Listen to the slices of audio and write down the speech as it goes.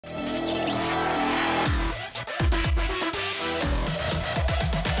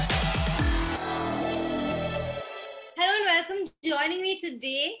joining me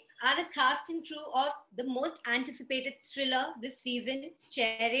today are the cast and crew of the most anticipated thriller this season,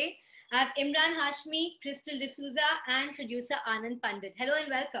 Chehre. I have Emraan Hashmi, Krystle Souza, and producer Anand Pandit. Hello and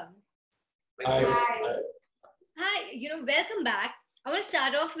welcome. Hi. Hi, welcome back. I want to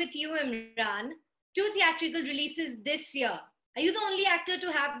start off with you, Emraan. 2 theatrical releases this year. Are you the only actor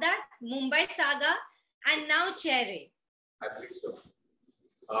to have that? Mumbai Saga and now Chehre. I think so.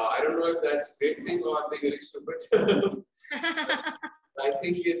 I don't know if that's a great thing or I'm being very stupid. I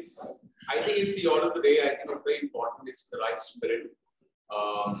think it's the order of the day. I think it's very important. It's the right spirit.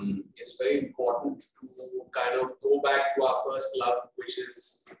 It's very important to kind of go back to our first love, which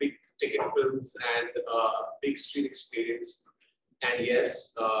is big ticket films and big screen experience. And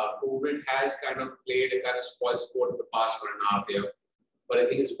yes, COVID has kind of played a kind of spoil sport in the past 1.5 years. But I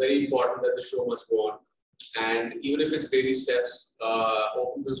think it's very important that the show must go on. And even if it's baby steps,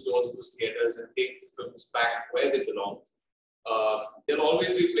 open those doors of those theaters and take the films back where they belong. There'll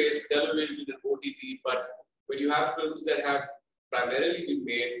always be place for television and OTT, but when you have films that have primarily been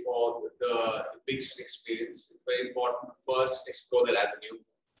made for the big screen experience, it's very important to first explore that avenue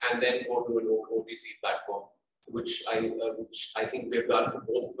and then go to an OTT platform, which I think we've done for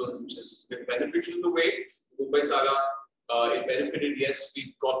both films, which has been beneficial in the way. Mumbai Saga, it benefited. Yes,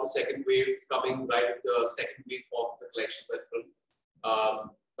 we got the second wave coming right at the second week of the collections of that film.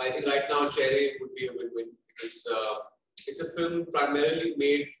 But I think right now, Chehre would be a win-win because it's a film primarily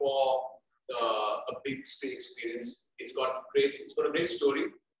made for a big screen experience. It's got a great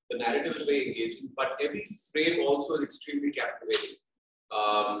story. The narrative is very engaging, but every frame also is extremely captivating.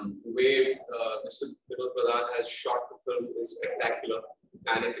 The way Mr. Pradhan has shot the film is spectacular,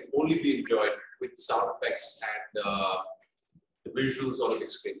 and it can only be enjoyed with sound effects and the visuals on the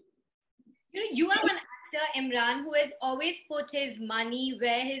big screen. You are an actor, Emraan, who has always put his money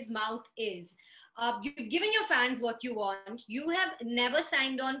where his mouth is. You've given your fans what you want. You have never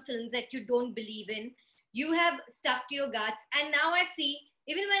signed on films that you don't believe in. You have stuck to your guts. And now I see,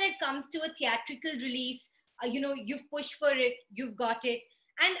 even when it comes to a theatrical release, you've pushed for it, you've got it.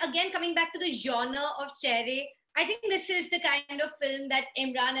 And again, coming back to the genre of Chehre, I think this is the kind of film that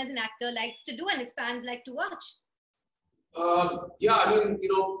Emraan as an actor likes to do and his fans like to watch.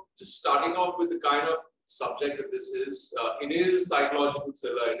 Just starting off with the kind of subject that this is, it is a psychological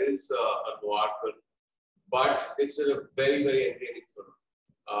thriller, it is a noir film, but it's a very, very entertaining film.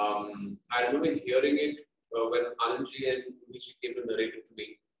 I remember hearing it when Anandji and Rumi came to narrate it to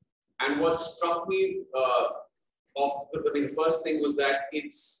me. And what struck me the first thing was that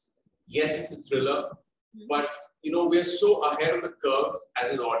it's a thriller, but we're so ahead of the curve as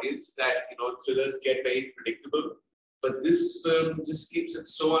an audience that thrillers get very predictable. But this film just keeps it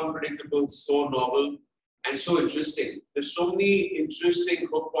so unpredictable, so novel, and so interesting. There's so many interesting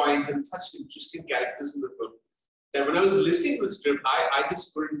hook points and such interesting characters in the film that when I was listening to the script, I didn't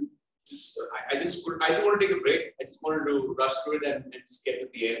want to take a break. I just wanted to rush through it and just get to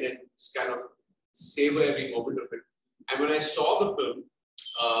the end and just kind of savor every moment of it. And when I saw the film,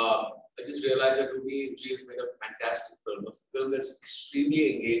 I just realized that Rumi Ji has made a fantastic film, a film that's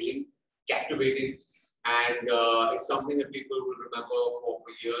extremely engaging, captivating, and it's something that people will remember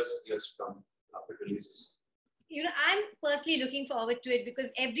for years to come after it releases. I'm personally looking forward to it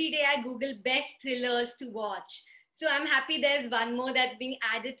because every day I Google best thrillers to watch. So I'm happy there's one more that's being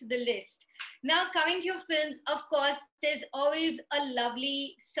added to the list. Now, coming to your films, of course, there's always a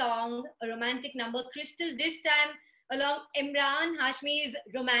lovely song, a romantic number. Krystle, this time along Emraan Hashmi is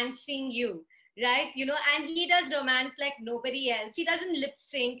Romancing You, right? And he does romance like nobody else. He doesn't lip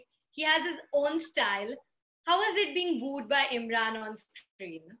sync. He has his own style. How is it being wooed by Emraan on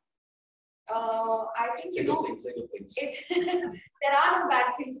screen? I think, say good things. There are no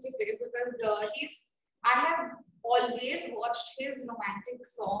bad things to say because I have always watched his romantic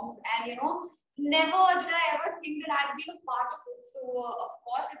songs and, never did I ever think that I'd be a part of it. So, of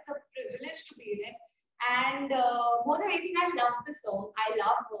course, it's a privilege to be in it. And more than anything, I love the song. I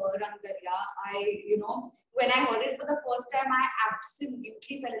love Rang Darya. When I heard it for the first time, I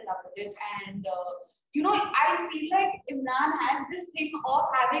absolutely fell in love with it. And, I feel like Emraan has this thing of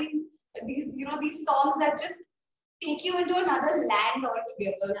having these songs that just take you into another land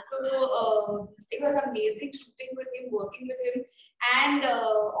altogether. So it was amazing shooting with him, working with him. And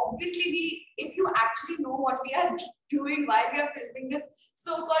obviously, if you actually know what we are doing while we are filming this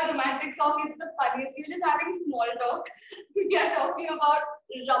so-called romantic song, it's the funniest. We're just having small talk. We are talking about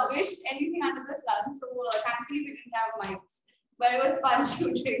rubbish, anything under the sun. So thankfully, we didn't have mics. But it was fun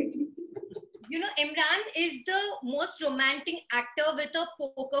shooting. Emraan is the most romantic actor with a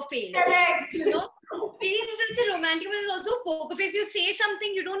poker face. Correct. He's such a romantic, but there's also a poker face. You say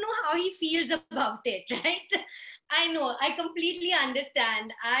something, you don't know how he feels about it, right? I know. I completely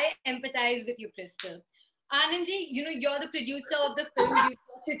understand. I empathize with you, Krystle. Anandji, you're the producer of the film you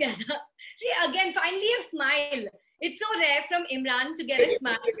put together. See, again, finally a smile. It's so rare from Emraan to get a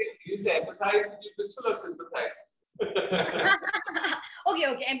smile. You say empathize with you, Krystle, or sympathize? Okay.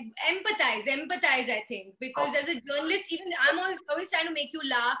 Empathize, I think. Because as a journalist, even I'm always trying to make you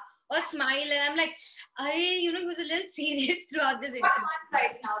laugh or smile. And I'm like, he was a little serious throughout this interview. One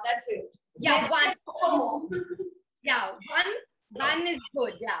right now, that's it. Yeah, one. Yeah, one is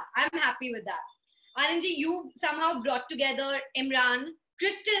good. Yeah, I'm happy with that. Anandji, you somehow brought together Emraan,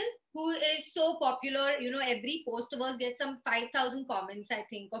 Krystle, who is so popular. Every post of us gets some 5,000 comments, I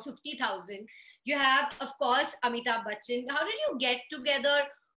think, or 50,000. You have, of course, Amitabh Bachchan. How did you get together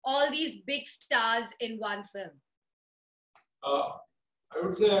all these big stars in one film? I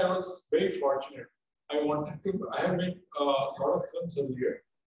would say I was very fortunate. I have made a lot of films earlier.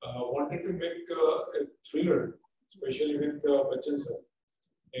 Wanted to make a thriller, especially with Bachchan sir,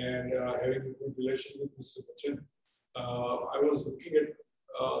 and having a good relation with Mr. Bachchan. I was looking at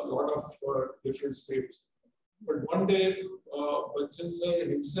a lot of different scripts. But one day, Bachchan sir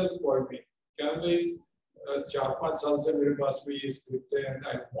himself called me. Can we 4-5 साल से मेरे पास में ये script है and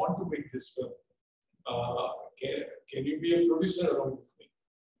I want to make this film. Can you be a producer along with me?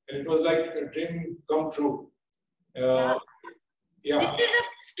 And it was like a dream come true. Yeah. This is a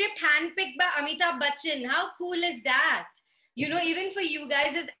script handpicked by Amitabh Bachchan. How cool is that? Even for you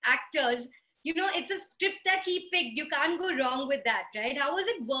guys as actors, it's a script that he picked. You can't go wrong with that, right? How was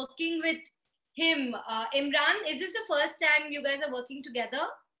it working with him? Emraan, is this the first time you guys are working together?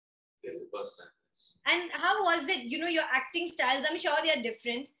 Yes, the first time. And how was it? Your acting styles, I'm sure they are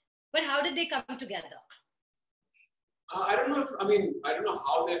different, but how did they come together? I don't know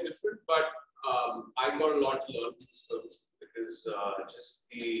how they're different, but I got a lot to learn from these films because just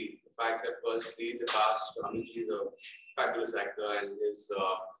the fact that firstly the cast, Aminji is a fabulous actor, and his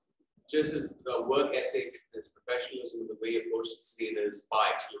work ethic, his professionalism, the way he approaches the scene is par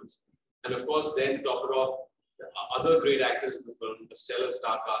excellence. And of course, then top it off, the other great actors in the film, a stellar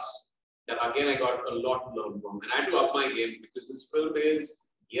star cast. That again, I got a lot to learn from, and I had to up my game because this film is,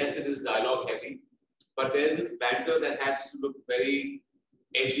 yes, it is dialogue heavy, but there's this banter that has to look very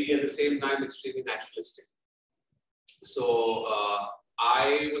edgy at the same time, extremely naturalistic. So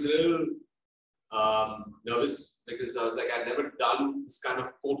I was a little nervous because I was like, I'd never done this kind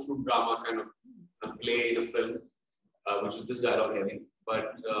of courtroom drama kind of play in a film, which was this dialogue heavy.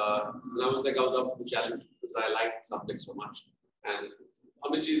 But I was up for the challenge because I liked the subject so much. And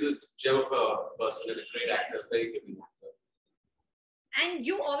Aminji is a gem of a person and a great actor, very giving actor. And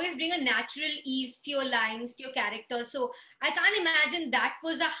you always bring a natural ease to your lines, to your character. So I can't imagine that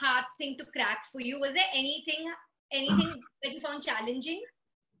was a hard thing to crack for you. Was there anything that you found challenging?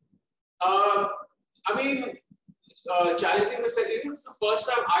 Challenging in the sense, I think it's the first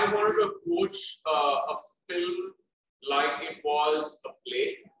time I wanted to approach a film like it was a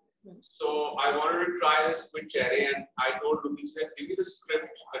play. So I wanted to try this with Chehre, and I told Rumi, give me the script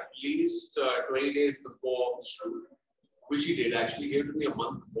at least 20 days before the shoot, which he did. Actually, he gave it to me a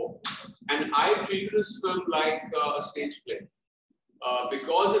month before. And I treated this film like a stage play.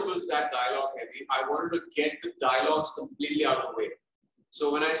 Because it was that dialogue heavy, I wanted to get the dialogues completely out of the way.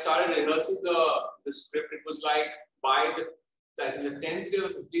 So when I started rehearsing the script, it was like by the 10th day or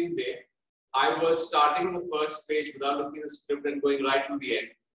the 15th day, I was starting on the first page without looking at the script and going right to the end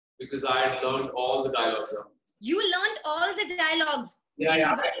because I had learned all the dialogues up. You learned all the dialogues?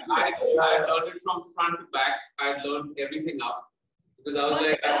 Yeah. I learned it from front to back. I had learned everything up because I was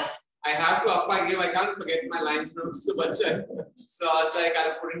like, I have to up my game. I can't forget my lines from Mr. Bachchan. So I was like,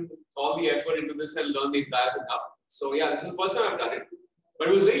 I'll put in all the effort into this and learn the entire thing up. So yeah, this is the first time I've done it. But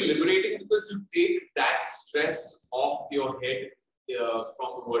it was very liberating because you take that stress off your head from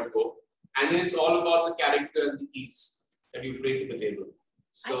the word go. And then it's all about the character and the ease that you bring to the table.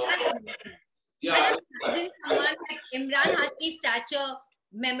 So, yeah. I can't imagine someone like Emraan Hashmi's stature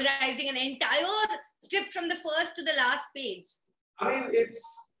memorizing an entire script from the first to the last page. I mean, it's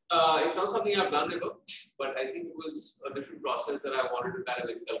not something I've done ever, but I think it was a different process that I wanted to kind of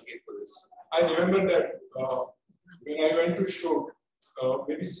inculcate for this. I remember that when I went to shoot,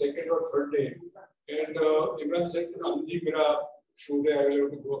 maybe second or third day, and Emraan said, "Anji, mera shoot hai, I will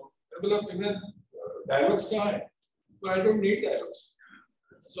have to go." I was like, "Emraan, dialogues kahan hai?" Well, I don't need dialogues.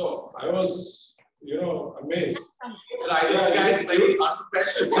 So I was, amazed. This guy is very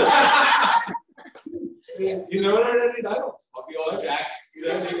unprofessional. He never had any dialogues. Or we all jacked.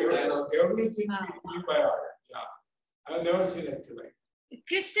 Everything we knew by heart. Yeah, I've never seen anything like.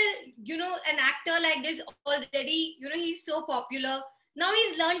 Krystle, an actor like this already, he's so popular. Now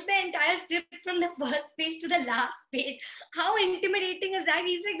he's learned the entire script from the first page to the last page. How intimidating is that?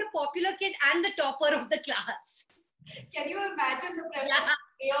 He's like the popular kid and the topper of the class. Can you imagine the pressure? Yeah.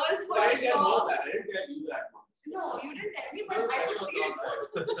 They all for I didn't sure. know that. I didn't tell you that once. No, you didn't tell me, but I could see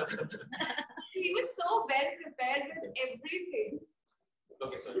it. He was so well prepared with everything.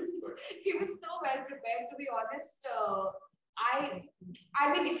 Okay, sorry. He was so well prepared, to be honest.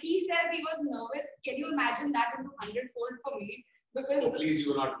 I mean, if he says he was nervous, can you imagine that into 100-fold for me? Because Oh, please,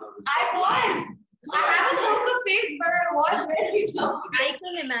 you were not nervous. I was. I have a poker face, but I was very nervous. I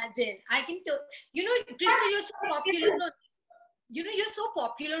can imagine. I can tell. You know, Krystle, you're so popular. You're so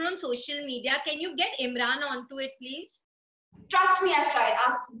popular on social media. Can you get Emraan onto it, please? Trust me, I've tried.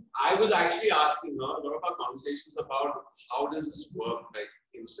 Ask him. I was actually asking her, a lot of our conversations about how does this work, like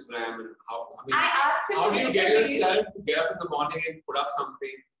Instagram and how, I asked him. how do you get yourself to get up in the morning and put up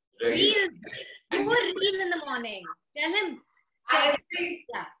something? Reel. Do a reel in the morning. Tell him. I agree.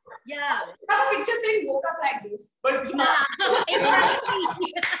 Yeah. I have a picture saying woke up like this. But Yeah.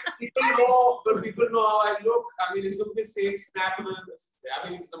 Exactly. people know how I look. I mean, it's going to be the same snap. I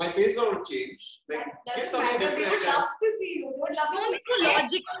mean, my face will change. Like, That give doesn't something matter. They would different. love to see you. They would love to Don't see do you.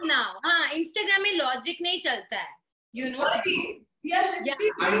 logical now. Instagram में logic नहीं चलता है. You know? We are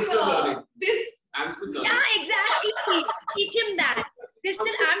literally I'm still learning. this. I'm still learning. Yeah, exactly. Teach him that. Krystle,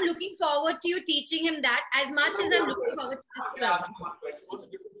 I'm looking forward to you teaching him that as much as I'm looking forward to this Can I ask film. you one question? What's the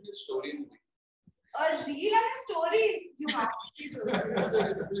difference between a story and a movie? A reel and a story. You have to do it. What's the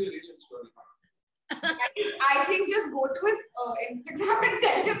difference between a real story? I think just go to his Instagram and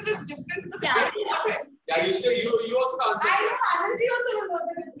tell him this difference. Because Yeah. I know it. Yeah, you also can't. I know Anand also knows what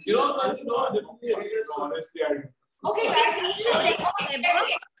it is. You know the difference between a real story. Honestly, I Okay, Okay, guys. Krystle,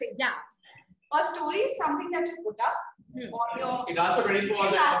 Okay. Yeah. A story is something that you put up on your. It lasts for 24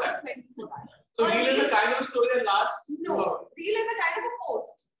 hours. It lasts after for that. 24 hours. So A reel is reel- a kind of story that lasts. No, reel is a kind of a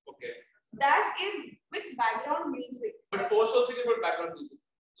post Okay. that is with background music. But post also you can put background music.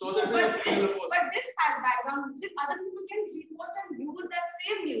 So what's the difference between the post? But this background music, other people can repost and use that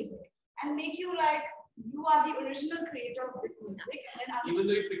same music and make you like you are the original creator of this music, and then other Even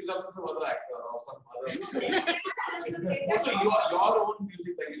though you picked it up from some other actor or some other. original creator. Also, your own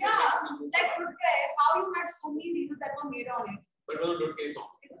music, like you can Yeah, make music. like Gupta, how you had so many reels that were made on it. But it was a good case song.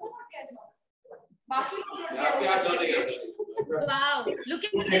 It was a podcast song. Baki Yeah, I'm learning. Wow. Look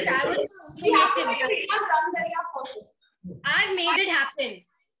at this. I was so We have to make informative. a run Daria for sure. I've made it happen.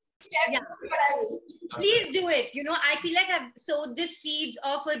 Yeah. But I will. Please do it. You know, I feel like I've sowed the seeds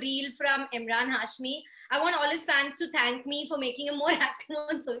of a reel from Emraan Hashmi. I want all his fans to thank me for making him more active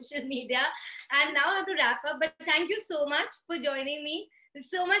on social media. And now I have to wrap up. But thank you so much for joining me. It's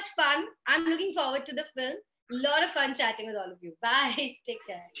so much fun. I'm looking forward to the film. A lot of fun chatting with all of you. Bye. Take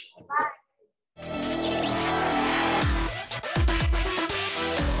care. Bye.